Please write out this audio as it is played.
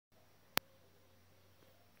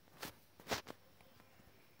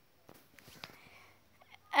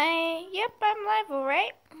Yep, I'm live,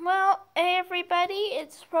 alright? Well, hey everybody,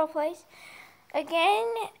 it's ProPlace again,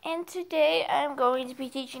 and today I'm going to be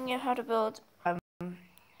teaching you how to build,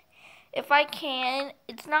 if I can,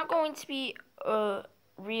 it's not going to be a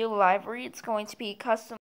real library, it's going to be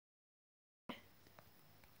custom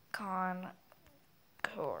Concorde.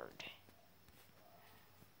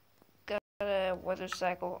 Got a weather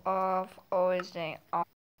cycle off, always staying off,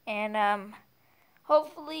 and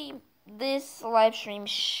hopefully this live stream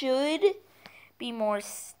should be more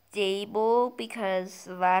stable because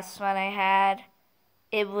the last one I had,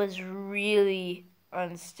 it was really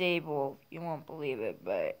unstable. You won't believe it,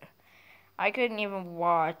 but I couldn't even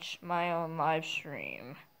watch my own live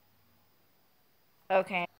stream.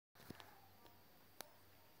 Okay.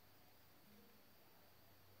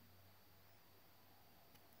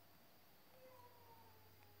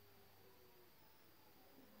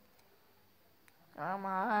 Come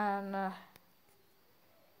on.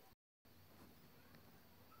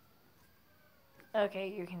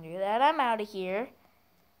 Okay, you can do that. I'm out of here.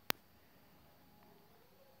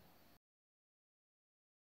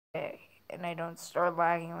 Okay, and I don't start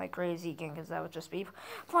lagging like crazy again because that would just be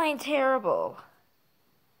plain terrible.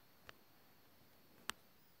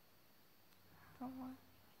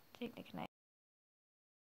 Take the connect.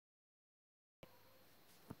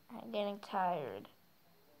 I'm getting tired.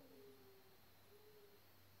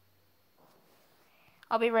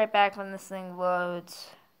 I'll be right back when this thing loads.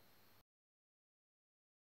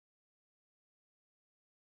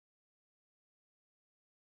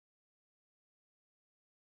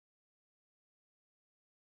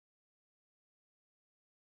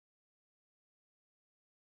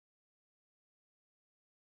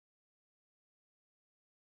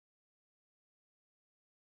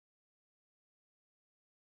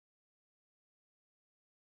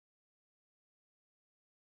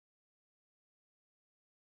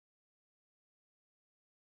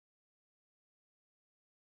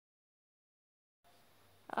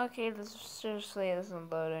 Okay, this seriously isn't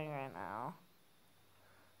loading right now.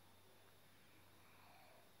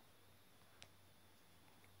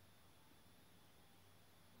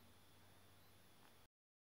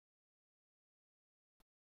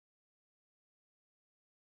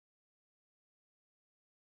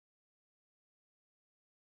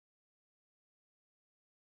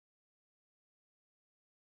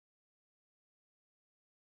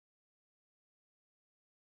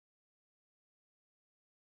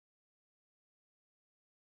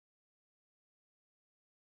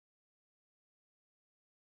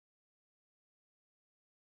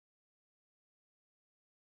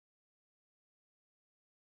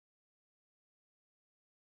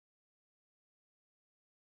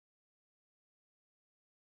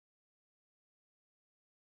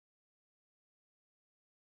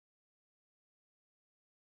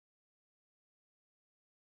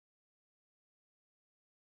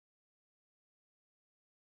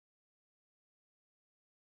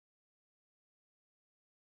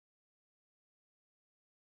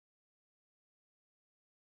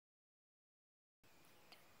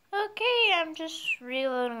 Okay, I'm just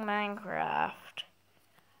reloading Minecraft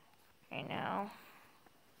right now.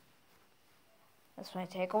 This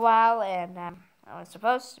might take a while, and I was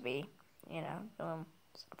supposed to be, doing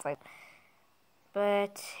stuff like that.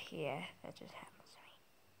 But yeah, that just happens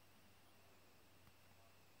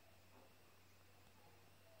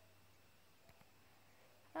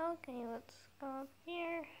to me. Okay, let's go up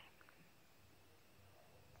here.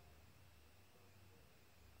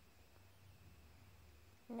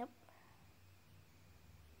 Nope.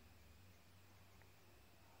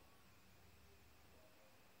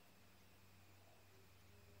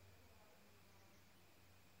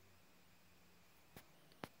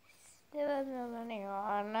 Still has no money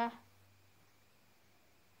on.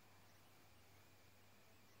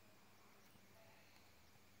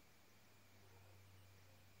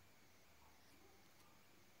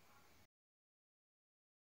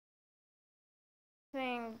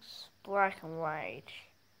 Things black and white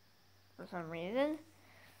for some reason.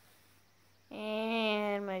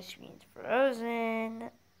 And my screen's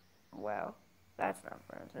frozen. Well, that's not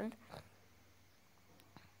frozen.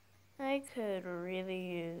 I could really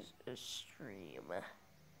use a stream.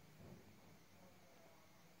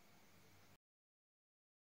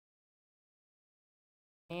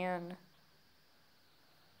 And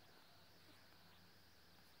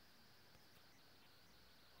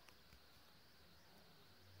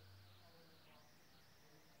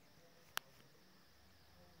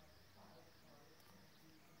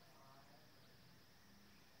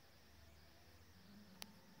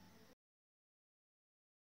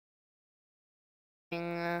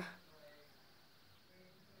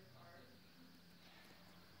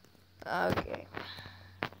Okay.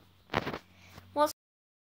 We'll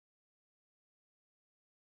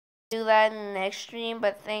do that in the next stream,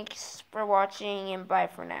 but thanks for watching and bye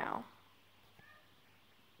for now.